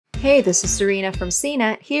Hey, this is Serena from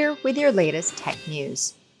CNET here with your latest tech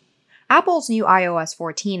news. Apple's new iOS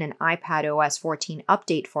 14 and iPadOS 14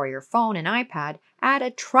 update for your phone and iPad add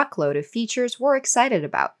a truckload of features we're excited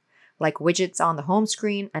about, like widgets on the home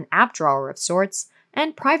screen, an app drawer of sorts,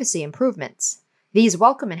 and privacy improvements. These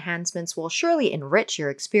welcome enhancements will surely enrich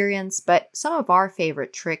your experience, but some of our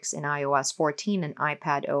favorite tricks in iOS 14 and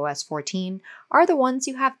iPadOS 14 are the ones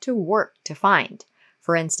you have to work to find.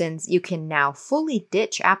 For instance, you can now fully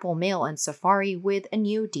ditch Apple Mail and Safari with a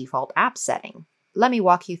new default app setting. Let me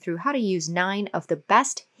walk you through how to use 9 of the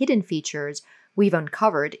best hidden features we've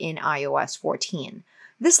uncovered in iOS 14.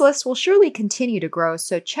 This list will surely continue to grow,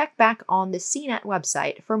 so check back on the CNET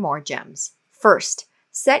website for more gems. First,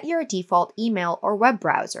 set your default email or web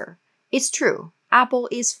browser. It's true, Apple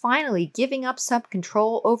is finally giving up some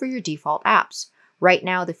control over your default apps. Right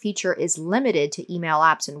now, the feature is limited to email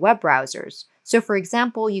apps and web browsers. So for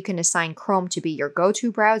example, you can assign Chrome to be your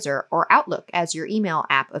go-to browser or Outlook as your email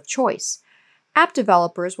app of choice. App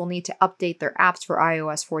developers will need to update their apps for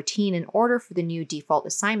iOS 14 in order for the new default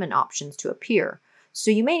assignment options to appear,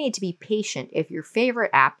 so you may need to be patient if your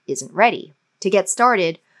favorite app isn't ready. To get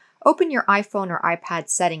started, open your iPhone or iPad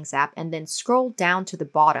settings app and then scroll down to the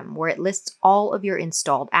bottom where it lists all of your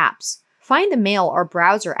installed apps. Find the mail or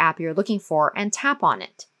browser app you're looking for and tap on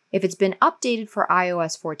it. If it's been updated for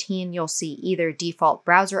iOS 14, you'll see either default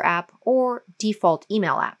browser app or default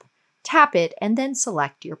email app. Tap it and then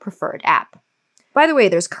select your preferred app. By the way,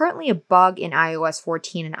 there's currently a bug in iOS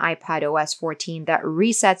 14 and iPadOS 14 that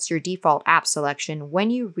resets your default app selection when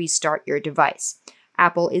you restart your device.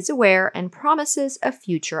 Apple is aware and promises a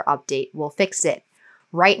future update will fix it.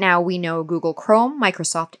 Right now, we know Google Chrome,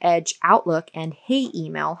 Microsoft Edge, Outlook, and Hey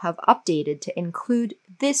Email have updated to include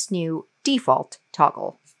this new default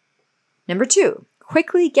toggle. Number 2,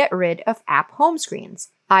 quickly get rid of app home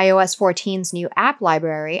screens. iOS 14's new app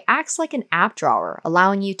library acts like an app drawer,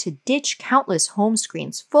 allowing you to ditch countless home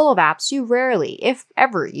screens full of apps you rarely, if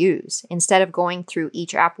ever, use. Instead of going through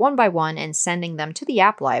each app one by one and sending them to the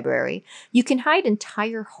app library, you can hide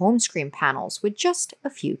entire home screen panels with just a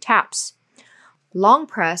few taps. Long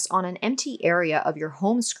press on an empty area of your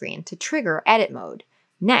home screen to trigger edit mode.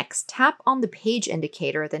 Next, tap on the page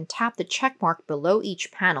indicator, then tap the checkmark below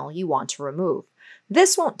each panel you want to remove.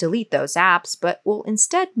 This won't delete those apps, but will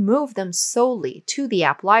instead move them solely to the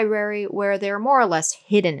app library where they're more or less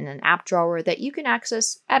hidden in an app drawer that you can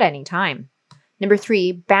access at any time. Number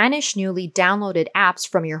 3, banish newly downloaded apps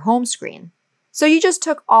from your home screen. So you just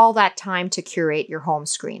took all that time to curate your home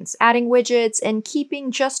screens, adding widgets and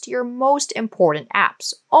keeping just your most important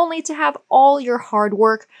apps, only to have all your hard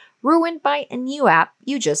work ruined by a new app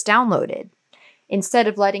you just downloaded. Instead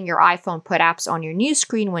of letting your iPhone put apps on your new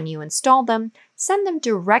screen when you install them, send them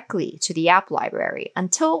directly to the app library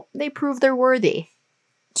until they prove they're worthy.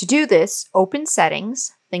 To do this, open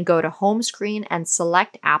Settings, then go to Home Screen and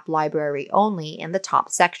select App Library Only in the top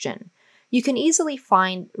section. You can easily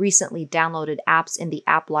find recently downloaded apps in the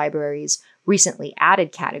App Library's Recently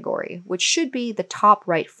Added category, which should be the top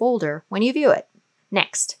right folder when you view it.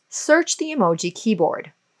 Next, search the emoji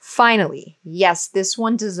keyboard. Finally, yes, this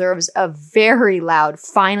one deserves a very loud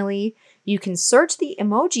finally. You can search the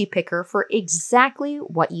emoji picker for exactly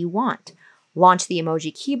what you want. Launch the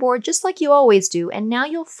emoji keyboard just like you always do, and now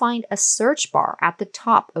you'll find a search bar at the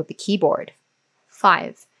top of the keyboard.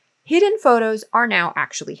 5. Hidden photos are now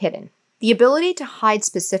actually hidden. The ability to hide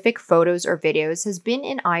specific photos or videos has been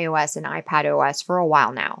in iOS and iPadOS for a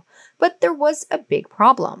while now, but there was a big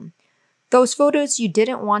problem. Those photos you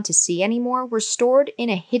didn't want to see anymore were stored in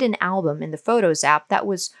a hidden album in the Photos app that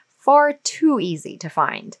was far too easy to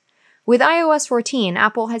find. With iOS 14,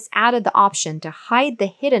 Apple has added the option to hide the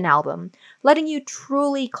hidden album, letting you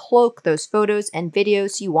truly cloak those photos and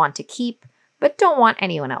videos you want to keep, but don't want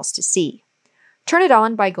anyone else to see. Turn it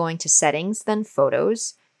on by going to Settings, then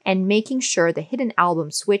Photos, and making sure the hidden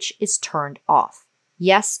album switch is turned off.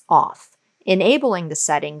 Yes, off. Enabling the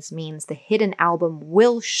settings means the hidden album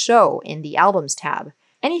will show in the Albums tab.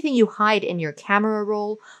 Anything you hide in your camera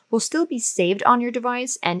roll will still be saved on your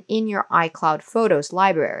device and in your iCloud Photos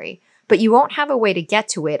library, but you won't have a way to get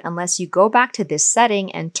to it unless you go back to this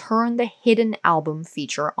setting and turn the hidden album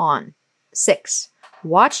feature on. 6.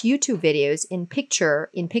 Watch YouTube videos in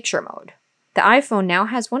picture-in-picture mode. The iPhone now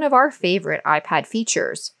has one of our favorite iPad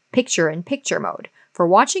features, picture-in-picture mode, for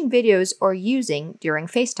watching videos or using during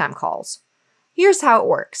FaceTime calls. Here's how it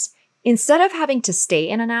works. Instead of having to stay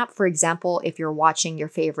in an app, for example, if you're watching your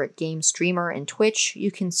favorite game streamer in Twitch, you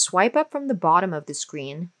can swipe up from the bottom of the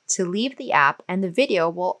screen to leave the app and the video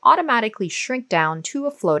will automatically shrink down to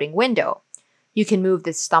a floating window. You can move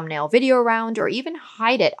this thumbnail video around or even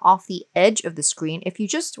hide it off the edge of the screen if you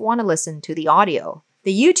just want to listen to the audio.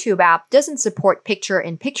 The YouTube app doesn't support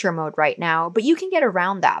picture-in-picture mode right now, but you can get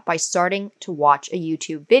around that by starting to watch a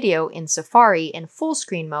YouTube video in Safari in full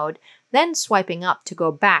screen mode, then swiping up to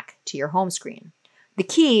go back to your home screen. The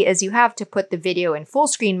key is you have to put the video in full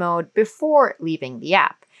screen mode before leaving the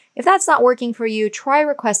app. If that's not working for you, try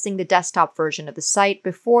requesting the desktop version of the site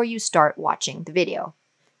before you start watching the video.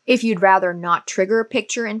 If you'd rather not trigger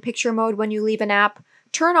picture-in-picture mode when you leave an app,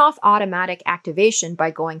 turn off automatic activation by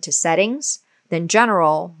going to Settings, then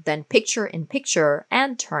General, then Picture-in-Picture,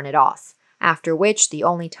 and turn it off. After which, the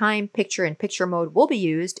only time picture-in-picture mode will be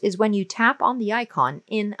used is when you tap on the icon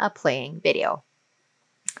in a playing video.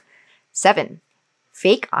 7.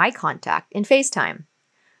 Fake eye contact in FaceTime.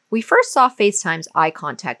 We first saw FaceTime's eye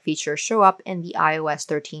contact feature show up in the iOS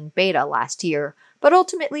 13 beta last year, but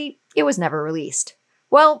ultimately, it was never released.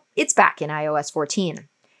 Well, it's back in iOS 14.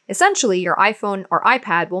 Essentially, your iPhone or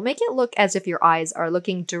iPad will make it look as if your eyes are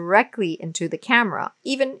looking directly into the camera,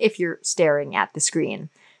 even if you're staring at the screen.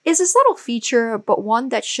 It's a subtle feature, but one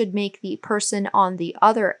that should make the person on the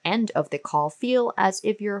other end of the call feel as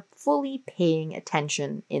if you're fully paying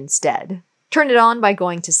attention instead. Turn it on by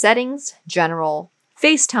going to Settings, General,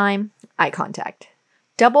 FaceTime, Eye Contact.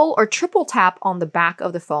 Double or triple tap on the back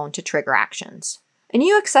of the phone to trigger actions. A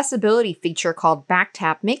new accessibility feature called Back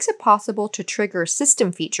Tap makes it possible to trigger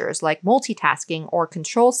system features like multitasking or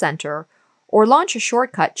control center, or launch a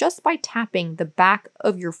shortcut just by tapping the back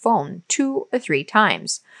of your phone 2 or 3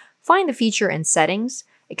 times. Find the feature in Settings,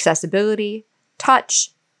 Accessibility,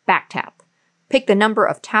 Touch, Back Tap. Pick the number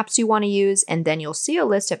of taps you want to use, and then you'll see a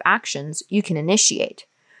list of actions you can initiate.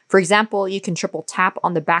 For example, you can triple tap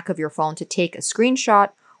on the back of your phone to take a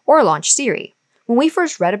screenshot or launch Siri. When we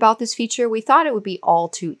first read about this feature, we thought it would be all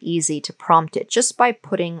too easy to prompt it just by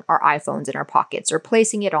putting our iPhones in our pockets or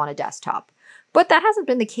placing it on a desktop. But that hasn't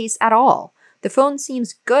been the case at all. The phone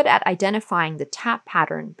seems good at identifying the tap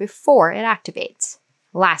pattern before it activates.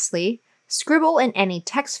 Lastly, scribble in any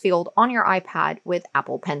text field on your iPad with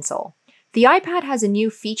Apple Pencil. The iPad has a new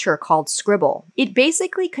feature called Scribble. It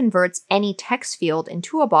basically converts any text field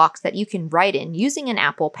into a box that you can write in using an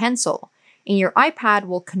Apple Pencil. And your iPad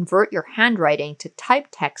will convert your handwriting to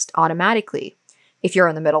typed text automatically. If you're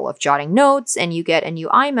in the middle of jotting notes and you get a new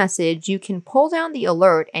iMessage, you can pull down the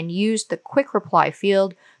alert and use the quick reply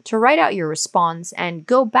field to write out your response and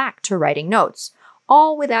go back to writing notes,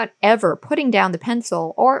 all without ever putting down the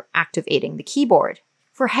pencil or activating the keyboard.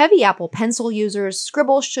 For heavy Apple Pencil users,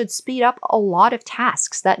 Scribble should speed up a lot of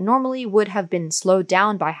tasks that normally would have been slowed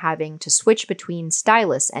down by having to switch between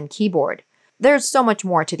stylus and keyboard. There's so much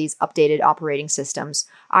more to these updated operating systems.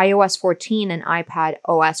 iOS 14 and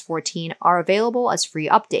iPadOS 14 are available as free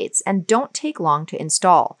updates and don't take long to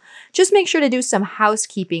install. Just make sure to do some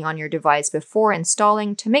housekeeping on your device before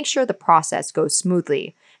installing to make sure the process goes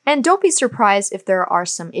smoothly. And don't be surprised if there are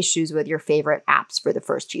some issues with your favorite apps for the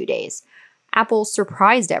first few days. Apple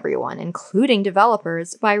surprised everyone, including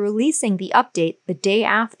developers, by releasing the update the day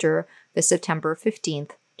after the September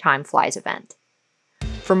 15th Time Flies event.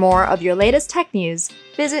 For more of your latest tech news,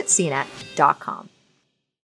 visit cnet.com.